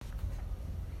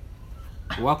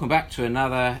Welcome back to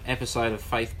another episode of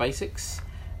Faith Basics,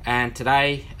 and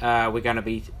today we're going to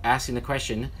be asking the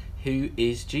question, who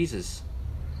is Jesus?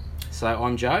 So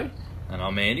I'm Joe. And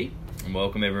I'm Andy, and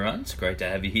welcome everyone. It's great to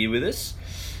have you here with us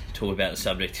to talk about the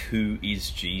subject, who is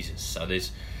Jesus? So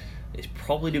there's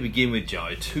probably, to begin with,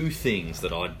 Joe, two things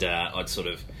that I'd sort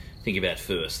of think about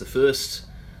first. The first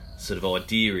sort of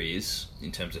idea is,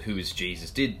 in terms of who is Jesus,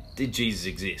 did Jesus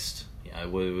exist? You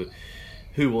know,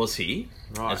 who was he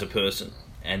as a person?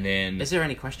 And then, is there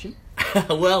any question?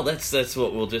 well, that's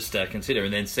what we'll just consider.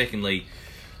 And then secondly,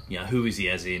 you know, who is he?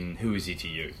 As in, who is he to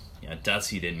you? You know, does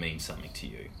he then mean something to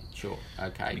you? Sure.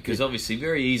 Okay. Because obviously,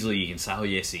 very easily you can say, "Oh,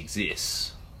 yes, he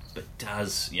exists," but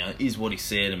is what he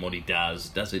said and what he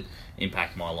does it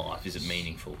impact my life? Is it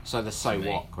meaningful? So the so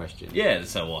what question? Yeah, the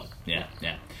so what. Yeah.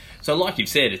 So, like you've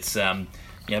said, it's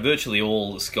virtually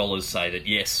all scholars say that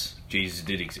yes, Jesus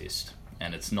did exist,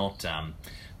 and it's not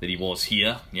that he was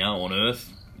here, on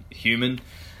Earth, human,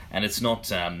 and it's not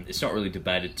really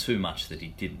debated too much that he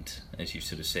didn't, as you've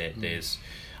sort of said.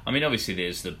 Obviously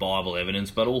there's the Bible evidence,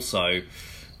 but also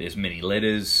there's many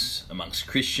letters amongst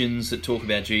Christians that talk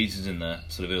about Jesus in the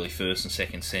sort of early 1st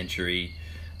and 2nd century.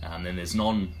 Then there's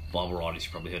non-Bible writers.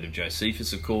 You've probably heard of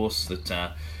Josephus, of course,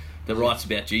 that writes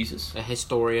about Jesus. A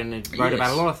historian who wrote about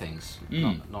a lot of things,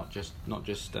 not just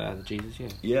Jesus. Yeah.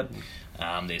 Yep.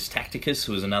 There's Tacitus,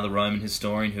 who was another Roman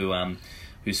historian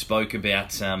who spoke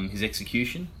about his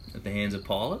execution at the hands of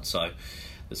Pilate. So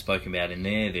that's spoken about in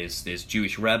there. There's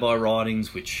Jewish rabbi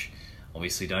writings, which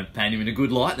obviously don't paint him in a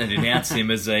good light. They denounce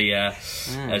him as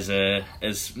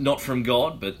not from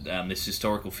God, but this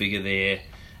historical figure there.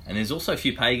 And there's also a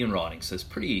few pagan writings. So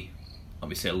there's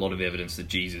obviously a lot of evidence that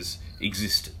Jesus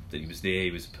existed, that he was there, he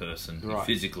was a person, right,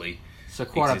 physically. So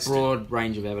quite existed. A broad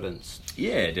range of evidence.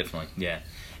 Yeah, definitely. Yeah.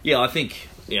 I think,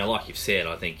 like you've said,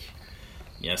 I think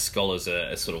scholars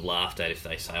are sort of laughed at if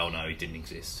they say, "Oh no, he didn't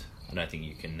exist." I don't think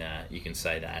you can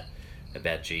say that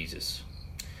about Jesus.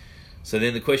 So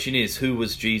then the question is, who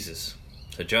was Jesus?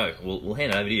 So Joe, we'll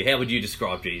hand it over to you. How would you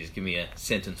describe Jesus? Give me a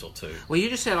sentence or two. Well,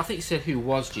 I think you said who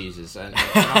was Jesus, and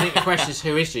I think the question is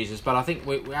who is Jesus. But I think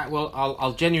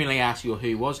I'll genuinely ask you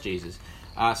who was Jesus.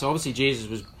 So obviously Jesus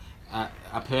was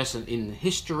a person in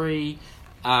history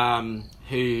who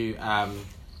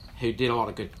did a lot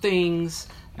of good things,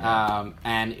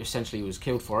 and essentially was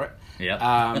killed for it.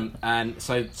 Yeah. And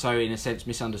so in a sense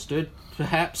misunderstood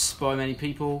perhaps by many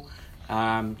people.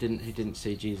 Who didn't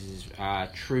see Jesus'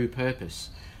 true purpose.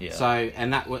 Yeah. So,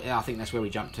 and I think that's where we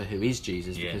jump to who is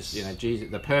Jesus, yes, because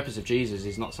Jesus, the purpose of Jesus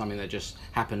is not something that just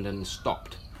happened and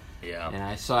stopped.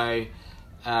 Yeah. So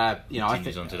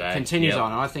continues on today. Continues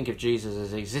on, and I think of Jesus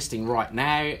as existing right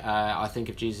now. I think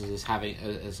of Jesus as having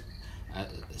as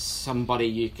somebody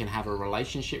you can have a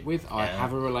relationship with. I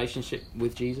have a relationship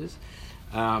with Jesus.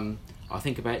 I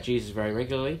think about Jesus very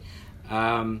regularly.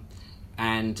 So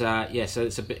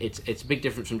it's a big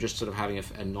difference from just sort of having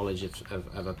a knowledge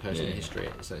of a person in history.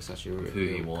 So it's actually who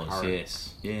he was,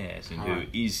 current, yes, and who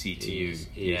is he to you?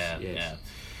 Yes.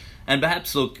 And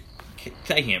perhaps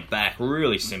taking it back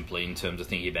really simply in terms of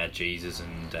thinking about Jesus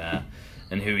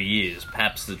and who he is.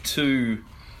 Perhaps the two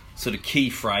sort of key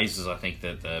phrases I think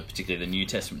that particularly the New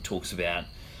Testament talks about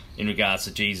in regards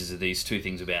to Jesus are these two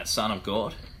things about Son of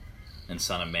God and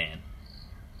Son of Man,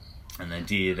 and the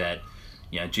idea that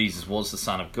Jesus was the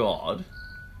Son of God,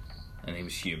 and he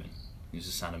was human. He was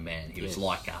the Son of Man. He was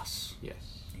like us. Yes.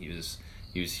 He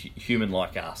was human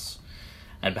like us.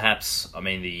 And perhaps,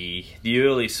 the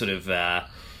early sort of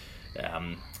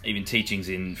even teachings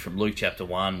from Luke chapter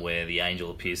 1, where the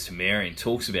angel appears to Mary and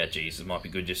talks about Jesus, it might be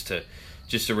good just to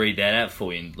read that out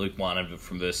for you. In Luke 1 and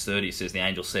from verse 30, it says, "The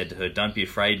angel said to her, 'Don't be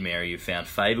afraid, Mary, you have found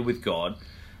favour with God.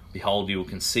 Behold, you will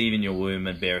conceive in your womb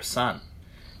and bear a son.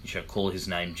 You shall call his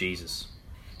name Jesus.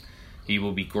 He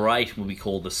will be great and will be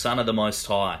called the Son of the Most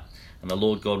High, and the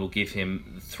Lord God will give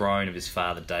him the throne of his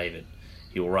father David.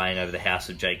 He will reign over the house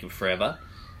of Jacob forever,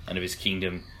 and of his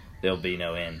kingdom there will be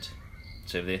no end.'"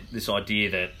 So this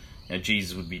idea that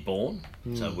Jesus would be born,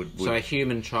 so a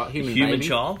human child,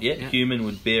 human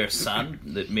would bear a son,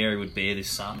 that Mary would bear this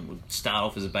son, would start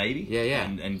off as a baby,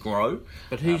 and grow.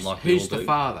 But who's the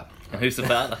father? And who's the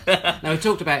father? Now we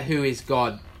talked about who is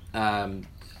God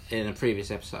in a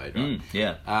previous episode,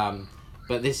 right?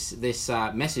 But this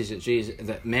message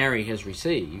that Mary has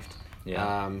received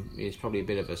is probably a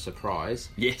bit of a surprise.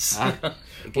 Yes,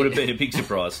 would have been a big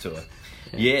surprise to her.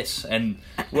 Yes, and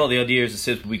the idea is it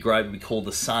says will be great, will be called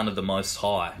the Son of the Most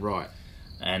High. Right.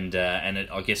 And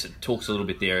I guess it talks a little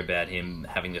bit there about him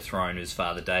having the throne of his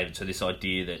father David. So this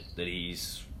idea that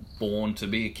he's born to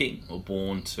be a king, or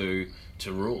born to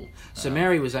rule. So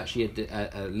Mary was actually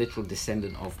a literal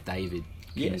descendant of David.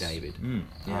 King Yes. David.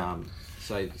 Yeah.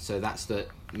 So that's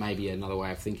maybe another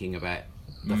way of thinking about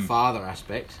the father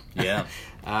aspect. Yeah.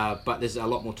 But there's a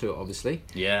lot more to it, obviously.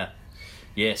 Yeah.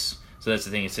 Yes. So that's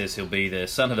the thing. It says he'll be the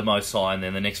son of the Most High, and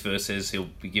then the next verse says he'll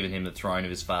be given him the throne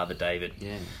of his father David.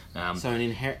 Yeah. So an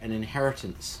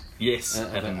inheritance. Yes.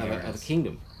 Of a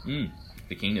kingdom.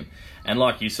 The kingdom. And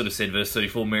like you sort of said, verse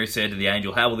 34, Mary said to the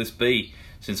angel, "How will this be,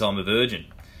 since I'm a virgin?"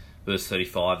 Verse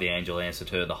 35, the angel answered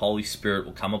her, "The Holy Spirit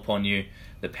will come upon you,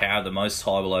 the power of the Most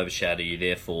High will overshadow you,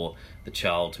 therefore the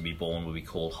child to be born will be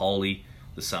called Holy,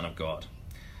 the Son of God."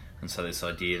 And so this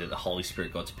idea that the Holy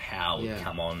Spirit, God's power, would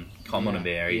come on to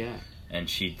Mary, and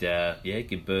she'd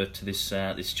give birth to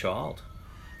this child.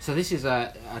 So this is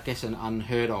I guess an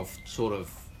unheard of sort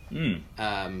of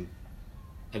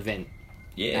event,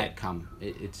 outcome.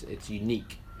 It's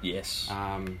unique. Yes.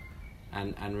 And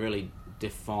really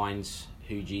defines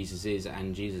who Jesus is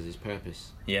and Jesus'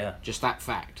 purpose. Yeah. Just that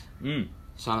fact.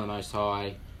 Son of the Most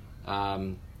High,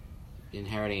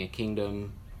 inheriting a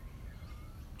kingdom.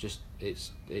 Just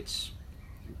it's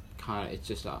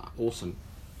just awesome.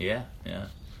 Yeah.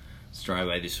 Straight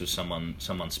away, this was someone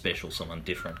special, someone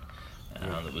different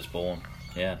that was born.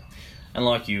 Yeah. And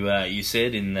like you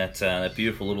said in that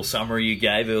beautiful little summary you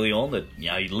gave early on, that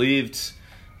he lived.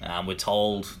 We're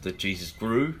told that Jesus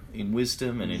grew in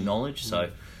wisdom and in knowledge. So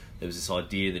there was this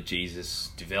idea that Jesus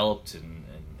developed and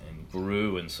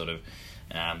grew and sort of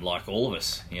like all of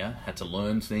us, had to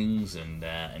learn things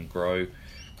and grow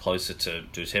closer to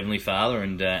his Heavenly Father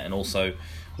and also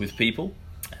with people.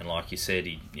 And like you said,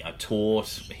 he taught,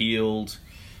 healed,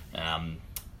 and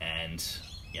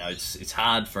it's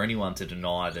hard for anyone to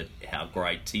deny that how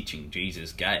great teaching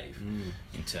Jesus gave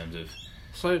in terms of.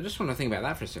 So I just want to think about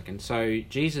that for a second. So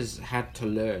Jesus had to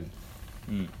learn,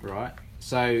 right?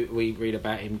 So we read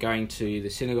about him going to the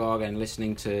synagogue and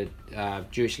listening to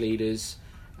Jewish leaders,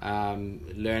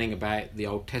 learning about the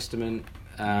Old Testament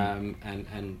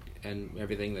and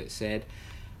everything that's said.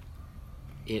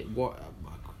 I've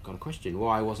got a question.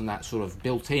 Why wasn't that sort of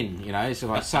built in? It's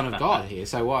like Son of God here.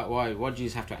 So why did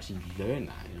Jesus have to actually learn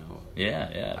that?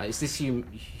 Yeah. Is this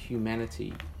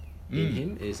humanity in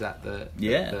him? Is that the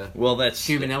that's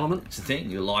human element? It's the thing.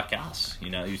 You're like us.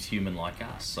 He's human like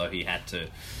us. So he had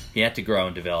to grow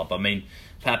and develop. I mean,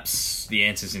 perhaps the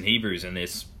answer's in Hebrews, and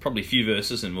there's probably a few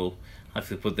verses, and we'll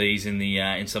hopefully put these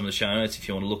in some of the show notes if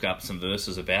you want to look up some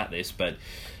verses about this. But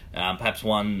perhaps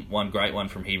one great one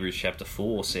from Hebrews chapter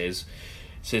 4 says,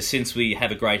 "Since we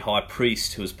have a great high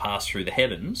priest who has passed through the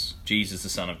heavens, Jesus the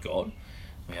Son of God."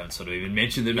 We haven't sort of even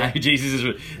mentioned that maybe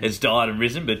Jesus has died and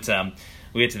risen, but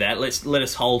we'll get to that. Let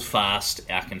us hold fast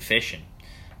our confession.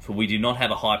 For we do not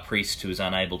have a high priest who is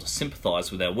unable to sympathise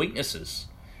with our weaknesses,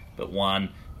 but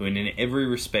one who in every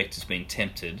respect has been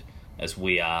tempted as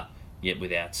we are, yet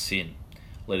without sin.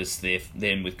 Let us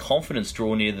then with confidence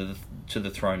draw near to the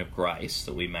throne of grace,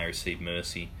 that we may receive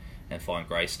mercy and find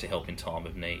grace to help in time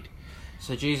of need.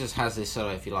 So Jesus has this sort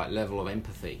of, if you like, level of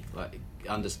empathy, like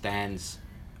understands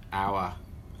our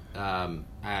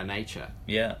nature.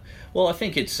 Yeah. Well, I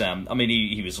think it's.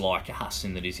 He was like us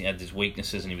in that he had his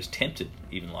weaknesses and he was tempted,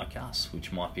 even like us,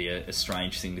 which might be a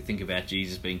strange thing to think about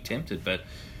Jesus being tempted, but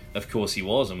of course he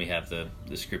was, and we have the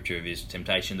scripture of his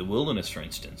temptation in the wilderness, for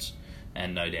instance,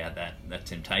 and no doubt that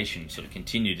temptation sort of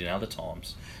continued in other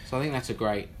times. So I think that's a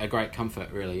great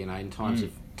comfort, really, in times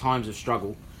of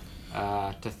struggle,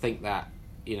 to think that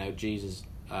Jesus,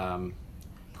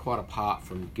 quite apart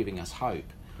from giving us hope,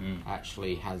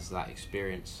 actually has that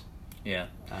experience. To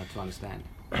understand.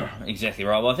 Exactly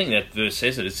right. Well, I think that verse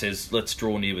says it. It says, "Let's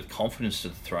draw near with confidence to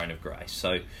the throne of grace."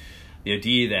 So the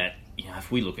idea that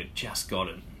if we look at just God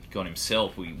and God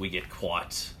Himself, we get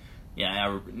quite.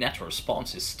 Our natural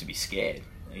response is to be scared.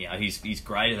 He's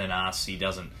greater than us. He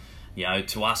doesn't.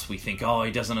 To us we think,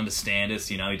 he doesn't understand us.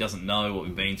 He doesn't know what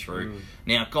we've been through.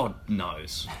 Now God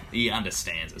knows. He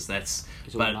understands us.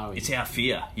 It's our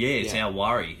fear. It's our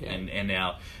worry, and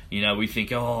our. We think,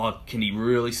 can He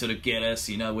really sort of get us?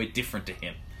 We're different to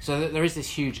Him. So there is this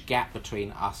huge gap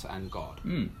between us and God.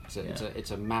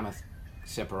 It's a mammoth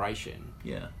separation.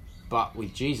 Yeah. But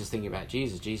with Jesus, thinking about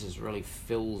Jesus really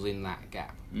fills in that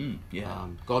gap.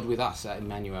 God with us,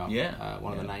 Emmanuel.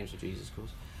 One of the names of Jesus, of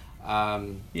course.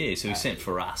 So He sent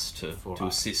for us to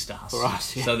assist us. For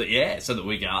us, so that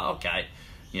we go, okay,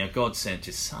 God sent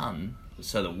His Son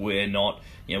so that we're not,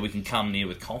 we can come near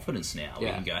with confidence now. We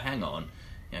can go, hang on,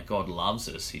 God loves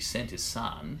us. He sent His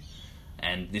Son,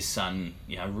 and this Son,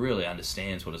 really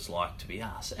understands what it's like to be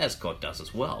us, as God does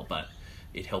as well. But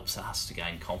it helps us to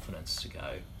gain confidence to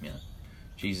go,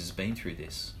 Jesus has been through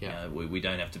this. We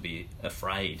don't have to be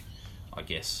afraid, I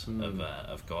guess,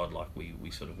 of God like we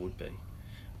sort of would be.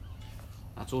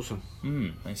 That's awesome.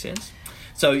 Makes sense.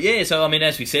 So I mean,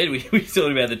 as we said, we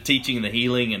talked about the teaching and the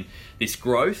healing and this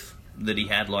growth that he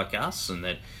had like us, and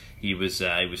that he was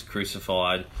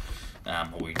crucified,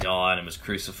 or he died and was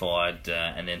crucified,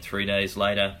 and then 3 days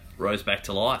later rose back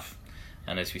to life.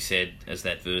 And as we said, as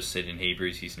that verse said in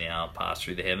Hebrews, he's now passed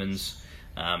through the heavens.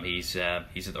 He's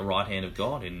at the right hand of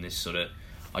God in this sort of,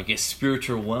 I guess,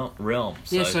 spiritual realm.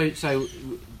 So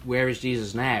where is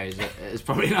Jesus now? Is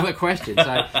probably another question. So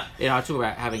I talk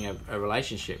about having a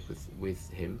relationship with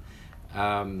him,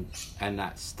 and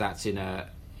that's in a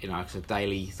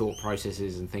daily thought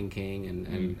processes and thinking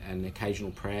and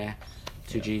occasional prayer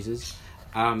to Jesus.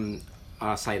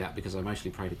 I say that because I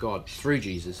mostly pray to God through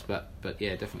Jesus, but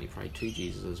yeah, definitely pray to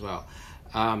Jesus as well.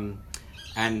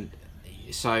 And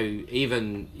so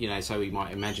even, so we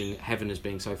might imagine heaven as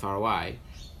being so far away,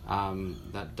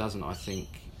 that doesn't, I think,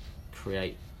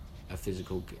 create a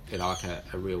physical, like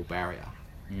a real barrier.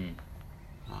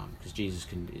 Because Jesus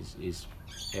is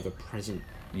ever present.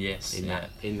 Yes, in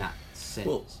that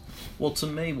sense. Well, to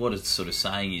me, what it's sort of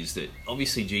saying is that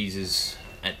obviously Jesus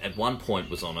at one point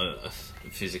was on earth,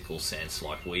 in physical sense,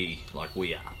 like we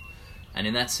are, and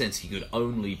in that sense, he could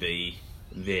only be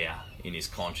there in his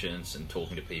conscience and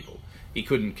talking to people. He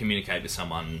couldn't communicate with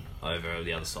someone over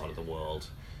the other side of the world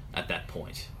at that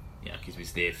point, because he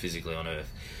was there physically on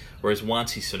earth. Whereas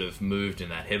once he sort of moved in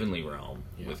that heavenly realm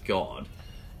with God,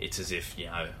 it's as if,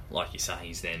 like you say,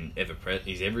 he's then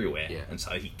he's everywhere, and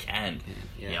so he can,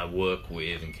 work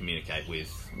with and communicate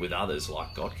with others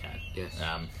like God can. Yes.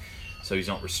 So he's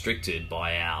not restricted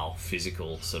by our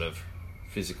physical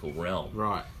realm.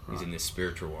 Right. He's in this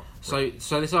spiritual realm. So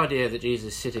this idea that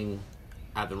Jesus is sitting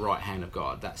at the right hand of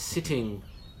God, that sitting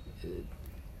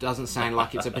doesn't sound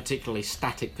like it's a particularly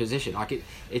static position. Like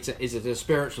it's a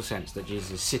spiritual sense that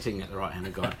Jesus is sitting at the right hand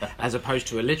of God, as opposed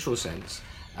to a literal sense.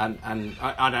 And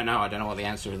I don't know. I don't know what the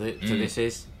answer to this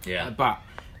is. Yeah. But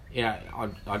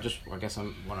I guess I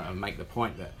want to make the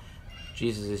point that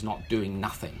Jesus is not doing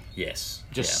nothing. Yes.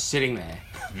 Just sitting there.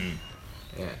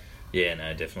 Yeah. Yeah.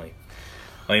 No, definitely.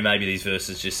 I mean, maybe these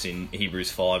verses just in Hebrews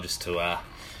 5, just to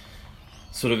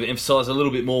sort of emphasise a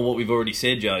little bit more what we've already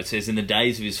said, Joe. It says, in the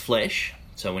days of his flesh,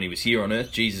 so when he was here on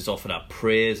earth, Jesus offered up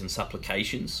prayers and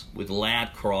supplications with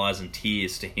loud cries and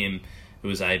tears to him who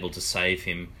was able to save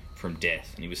him from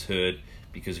death, and he was heard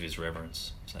because of his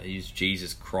reverence. So he's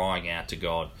Jesus crying out to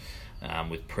God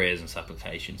with prayers and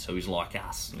supplications. So he's like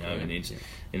us,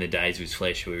 in the days of his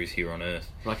flesh where he was here on earth.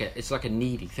 It's like a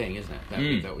needy thing, isn't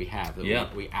it? That we have.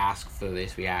 We ask for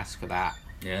this, we ask for that.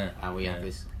 Yeah. And we have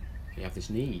this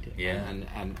need. Yeah.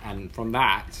 And from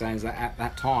that, it sounds that at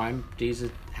that time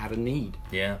Jesus had a need.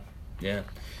 Yeah. Yeah.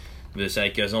 Verse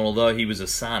 8 goes on, although he was a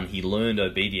son, he learned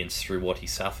obedience through what he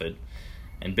suffered,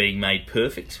 and being made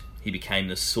perfect, he became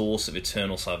the source of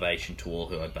eternal salvation to all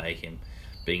who obey him,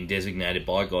 being designated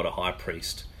by God a high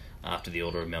priest after the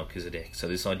order of Melchizedek. So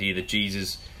this idea that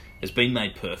Jesus has been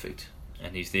made perfect,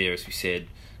 and he's there, as we said,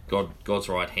 God's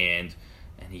right hand,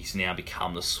 and he's now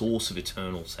become the source of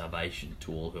eternal salvation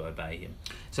to all who obey him.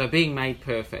 So being made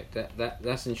perfect,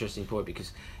 that's an interesting point,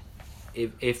 because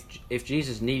if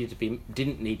Jesus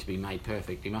didn't need to be made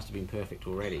perfect, he must have been perfect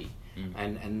already.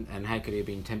 And how could he have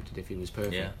been tempted if he was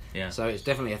perfect? Yeah. So it's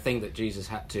definitely a thing that Jesus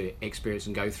had to experience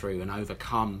and go through and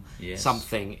overcome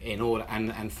something in order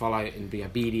and follow and be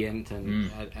obedient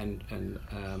and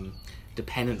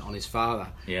dependent on his Father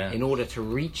in order to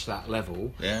reach that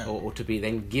level or to be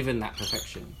then given that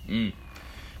perfection.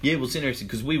 Yeah, well, it's interesting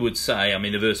because we would say, I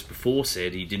mean, the verse before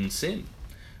said he didn't sin.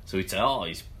 So we'd say, oh,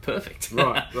 he's perfect.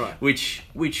 Right.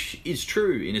 which is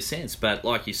true in a sense, but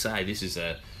like you say, this is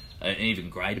an even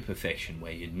greater perfection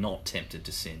where you're not tempted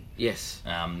to sin. Yes.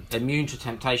 Immune to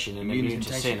temptation and immune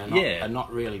to sin are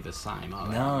not really the same, are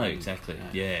they? No, exactly.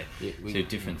 Yeah. It's a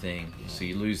different thing. Yeah. So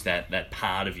you lose that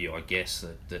part of you, I guess,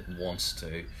 that wants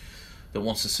to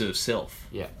serve self.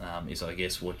 Yeah. Is, I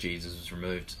guess, what Jesus was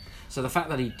removed. So the fact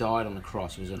that he died on the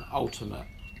cross was an ultimate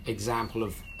example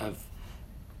of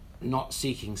not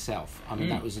seeking self. I mean,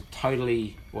 that was a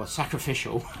totally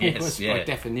sacrificial. Yes, by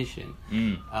definition,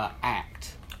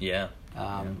 act. Yeah.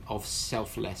 Of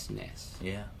selflessness.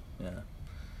 Yeah.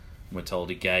 We're told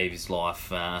he gave his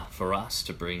life for us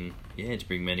to bring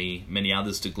many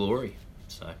others to glory.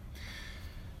 So,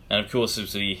 and of course,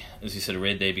 as we sort of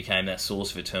read there, became that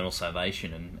source of eternal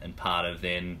salvation, and part of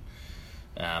then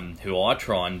what I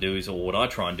try and do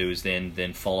is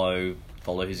then follow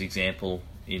his example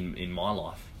in my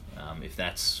life. If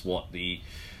that's what the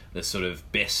sort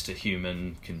of best a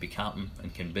human can become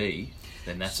and can be,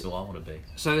 then that's who I want to be.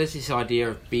 So there's this idea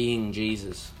of being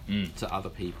Jesus to other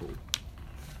people.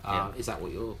 Is that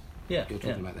what you're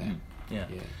talking about there? Yeah.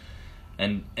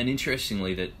 And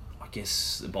interestingly, that I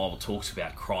guess the Bible talks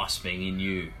about Christ being in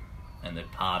you, and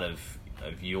that part of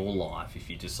your life, if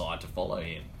you decide to follow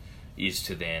him, is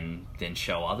to then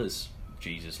show others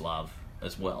Jesus' love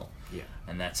as well. Yeah.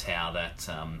 And that's how that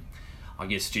I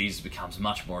guess Jesus becomes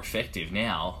much more effective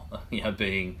now,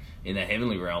 being in the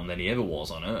heavenly realm than he ever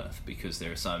was on earth, because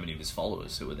there are so many of his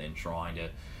followers who are then trying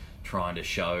to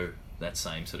show that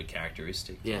same sort of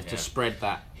characteristic. Yeah, to spread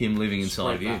that. Him living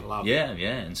inside of you. That love. Yeah,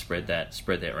 and spread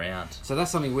that round. So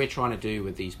that's something we're trying to do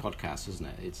with these podcasts, isn't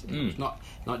it? It's not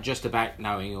just about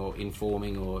knowing or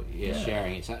informing or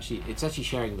sharing. It's actually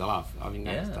sharing the love. I mean,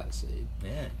 that's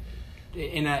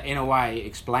in a way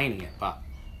explaining it, but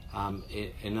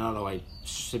in another way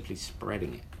simply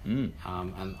spreading it. And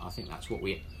I think that's what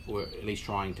we're at least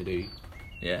trying to do.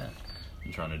 Yeah,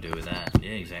 I'm trying to do with that.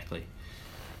 Yeah, exactly.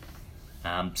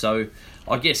 So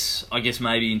I guess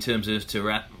maybe in terms of, to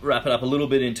wrap it up a little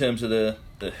bit, in terms of the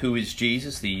who is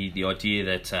Jesus, the idea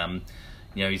that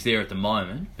he's there at the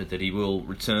moment, but that he will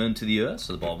return to the earth.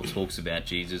 So the Bible talks about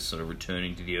Jesus sort of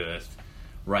returning to the earth,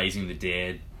 raising the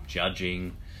dead,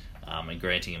 judging, and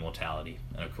granting immortality.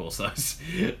 And of course, those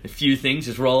a few things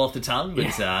just roll off the tongue,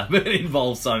 but but it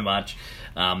involves so much.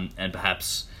 And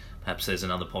perhaps there's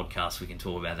another podcast we can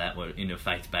talk about that, in the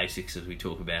faith basics, as we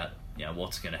talk about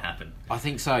what's going to happen. I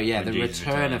think so. Yeah, the Jesus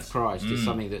return returns. of Christ is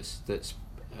something that's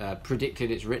predicted.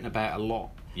 It's written about a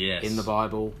lot in the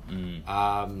Bible.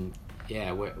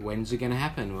 When's it going to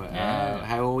happen?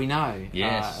 How will we know?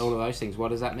 Yes. All of those things.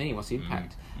 What does that mean? What's the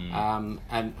impact?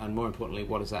 And more importantly,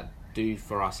 what does that do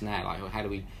for us now?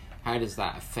 Like, how does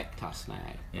that affect us now?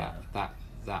 Yeah.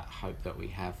 That hope that we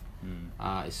have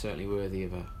is certainly worthy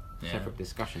of a separate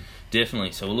discussion.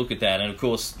 Definitely. So we'll look at that, and of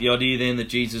course, the idea then that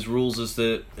Jesus rules as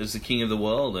the King of the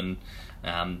world, and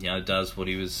does what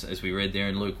he was, as we read there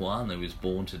in Luke 1, that he was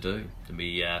born to do, to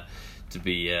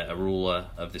be a ruler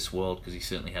of this world, because he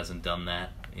certainly hasn't done that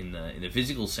in the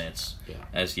physical sense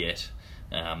as yet.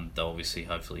 Though obviously,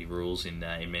 hopefully, rules in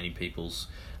many people's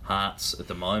hearts at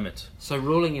the moment. So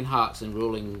ruling in hearts and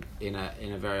ruling in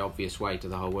a very obvious way to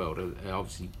the whole world are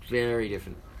obviously very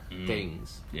different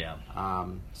things. Yeah.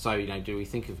 So do we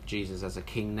think of Jesus as a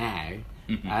king now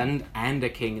and a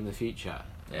king in the future?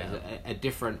 Yeah. A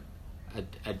different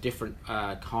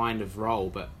kind of role,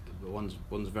 but one's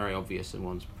very obvious and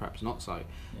one's perhaps not so.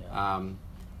 Yeah.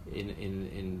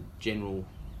 In general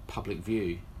public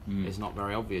view, it's not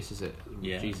very obvious, is it?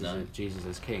 Yeah, Jesus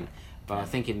as king. But I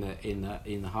think in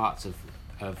the hearts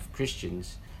of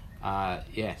Christians,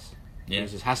 yes,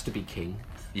 Jesus has to be king.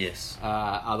 Yes.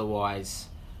 Otherwise,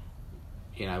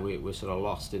 we're sort of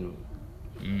lost in.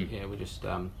 Yeah, we're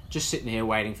just sitting here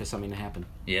waiting for something to happen.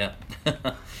 Yeah.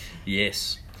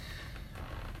 Yes.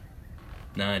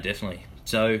 No, definitely.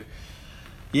 So,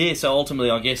 so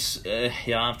ultimately, I guess,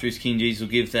 after his king, Jesus will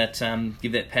give that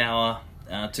power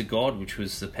to God, which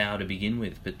was the power to begin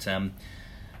with. But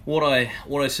what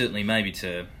I certainly, maybe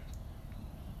to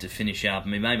finish up,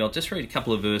 maybe I'll just read a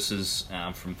couple of verses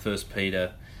from 1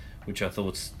 Peter, which I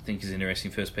think is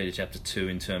interesting. 1 Peter chapter 2,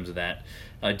 in terms of that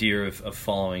idea of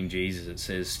following Jesus. It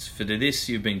says, "For to this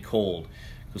you've been called,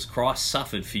 because Christ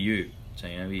suffered for you." So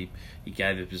he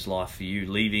gave up his life for you,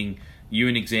 leaving you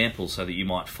an example so that you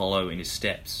might follow in his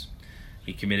steps.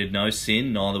 He committed no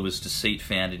sin, neither was deceit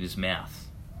found in his mouth.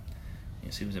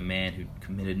 Yes, he was a man who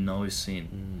committed no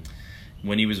sin.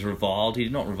 When he was reviled, he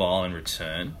did not revile in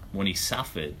return. When he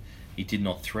suffered, he did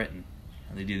not threaten.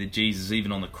 And the idea that Jesus,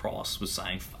 even on the cross, was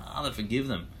saying, "Father, forgive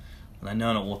them. They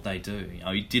know not what they do."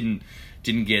 He didn't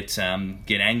get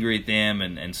angry at them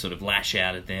and sort of lash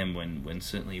out at them when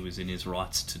certainly he was in his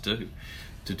rights to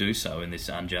do so in this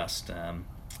unjust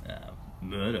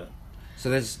murder. So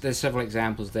there's several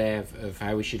examples there of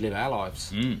how we should live our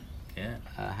lives.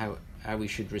 How we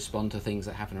should respond to things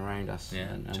that happen around us,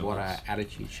 and what our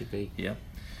attitude should be. Yeah.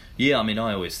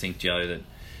 I always think, Joe,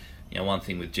 that one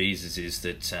thing with Jesus is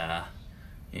that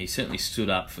he certainly stood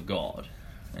up for God,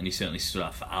 and he certainly stood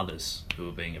up for others who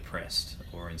were being oppressed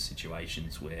or in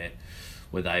situations where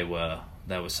they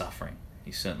were suffering.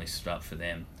 He certainly stood up for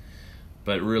them.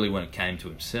 But really, when it came to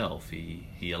himself,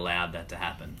 he allowed that to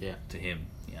happen to him.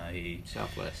 He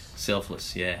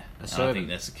selfless. Yeah. A servant. I think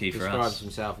that's the key for us. Describes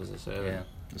himself as a servant. Yeah,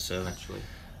 the servant. Actually.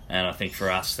 And I think for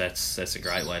us, that's a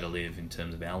great way to live in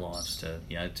terms of our lives.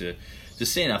 To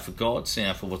stand up for God, stand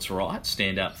up for what's right,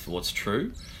 stand up for what's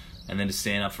true, and then to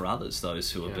stand up for others,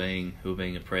 those who are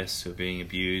being oppressed, who are being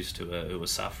abused, who are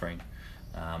suffering.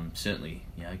 Certainly,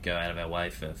 go out of our way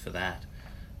for that.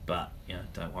 But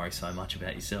don't worry so much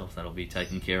about yourself; that'll be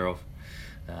taken care of.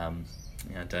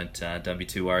 Don't be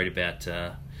too worried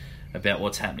about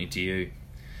what's happening to you.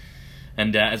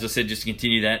 And as I said, just to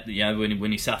continue that,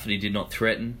 when he suffered, he did not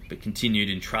threaten, but continued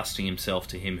entrusting himself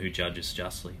to him who judges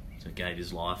justly. So he gave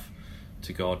his life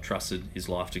to God, trusted his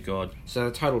life to God. So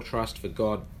the total trust for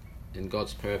God and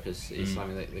God's purpose is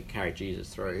something that carried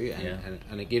Jesus through,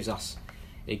 and it gives us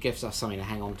something to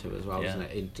hang on to as well, doesn't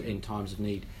it, in times of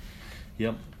need.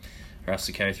 Yep. For us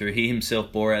to carry through. He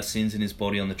himself bore our sins in his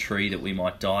body on the tree, that we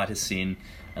might die to sin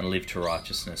and live to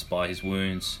righteousness. By his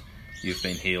wounds you have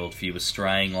been healed, for you were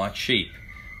straying like sheep,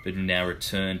 but now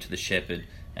return to the shepherd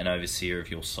and overseer of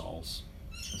your souls.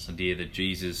 This idea that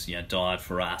Jesus, died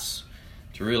for us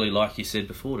to really, like you said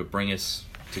before, to bring us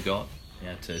to God,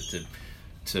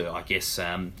 to I guess,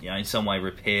 in some way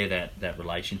repair that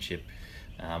relationship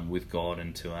with God,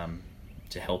 and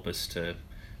to help us to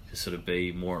sort of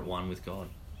be more at one with God,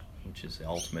 which is the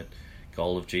ultimate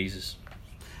goal of Jesus.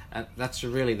 That's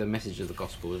really the message of the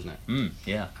gospel, isn't it?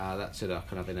 Yeah. That's it,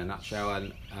 kind of in a nutshell.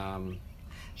 And well,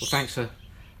 thanks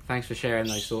for sharing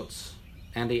those thoughts,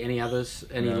 Andy. Any others?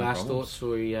 Any last thoughts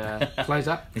before we close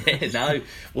up? No.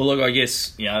 Well, look, I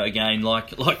guess again,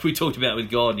 like we talked about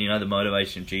with God, the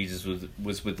motivation of Jesus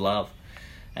was with love,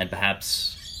 and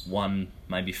perhaps one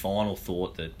maybe final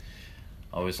thought that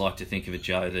I always like to think of it,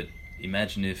 Joe. That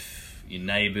imagine if your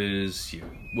neighbours, your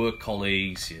work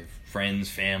colleagues, your friends,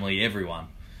 family, everyone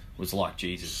was like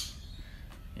Jesus.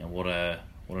 What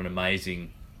an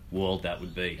amazing world that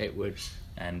would be. It would.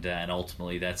 And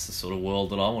ultimately, that's the sort of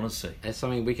world that I want to see. It's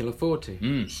something we can look forward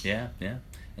to. Yeah,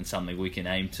 and something we can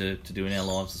aim to do in our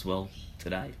lives as well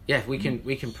today. Yeah, we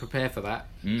can prepare for that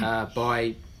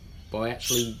by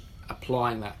actually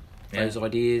applying those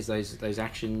ideas, those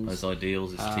actions, those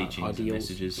ideals, those teachings, and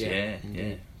messages. Yeah,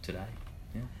 today.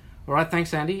 Yeah. All right,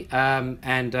 thanks, Andy.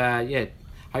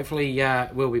 Hopefully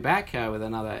we'll be back with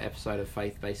another episode of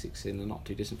Faith Basics in the not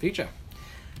too distant future.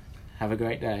 Have a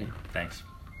great day. Thanks.